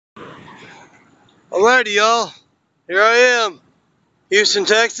Alrighty, y'all. Here I am, Houston,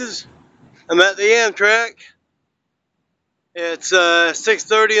 Texas. I'm at the Trak. It's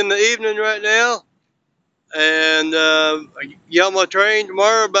 6:30 in the evening right now, and I get on my train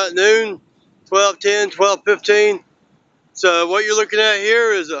tomorrow about noon, 12:10, 12:15. So what you're looking at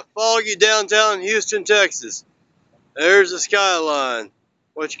here is a foggy downtown Houston, Texas. There's the skyline,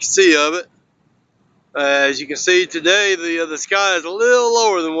 what you can see of it. As you can see today, the sky is a little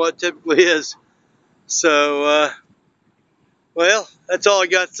lower than what it typically is. So well, that's all I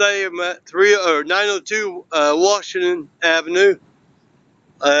got to say. I'm at 902 Washington Avenue.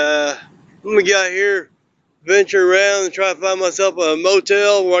 I'm gonna get out here, venture around, and try to find myself a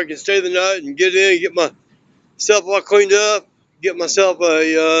motel where I can stay the night and get in, and get myself all cleaned up, get myself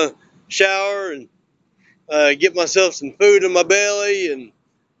a shower, and get myself some food in my belly, and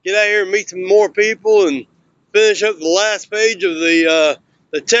get out here and meet some more people, and finish up the last page of the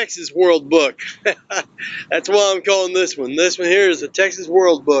Texas World Book. That's why I'm calling this one. This one here is the Texas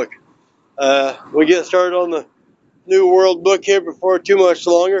World Book. We get started on the new World Book here before too much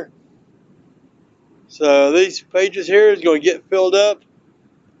longer. So these pages here is going to get filled up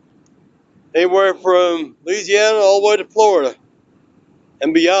anywhere from Louisiana all the way to Florida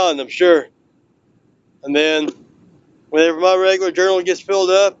and beyond, I'm sure. And then whenever my regular journal gets filled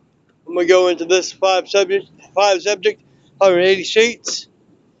up, I'm going to go into this five subject, 180 sheets.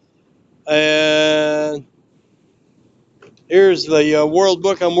 And here's the World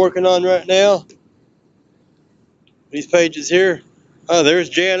Book I'm working on right now. These pages here. Oh, there's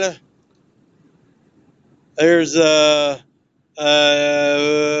Jana. There's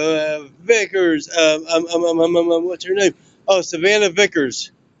Vickers. What's her name? Oh, Savannah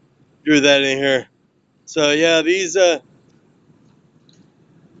Vickers drew that in here. So yeah, these the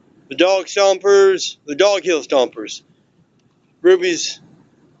dog stompers, the dog hill stompers, rubies.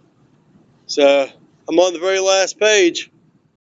 So I'm on the very last page.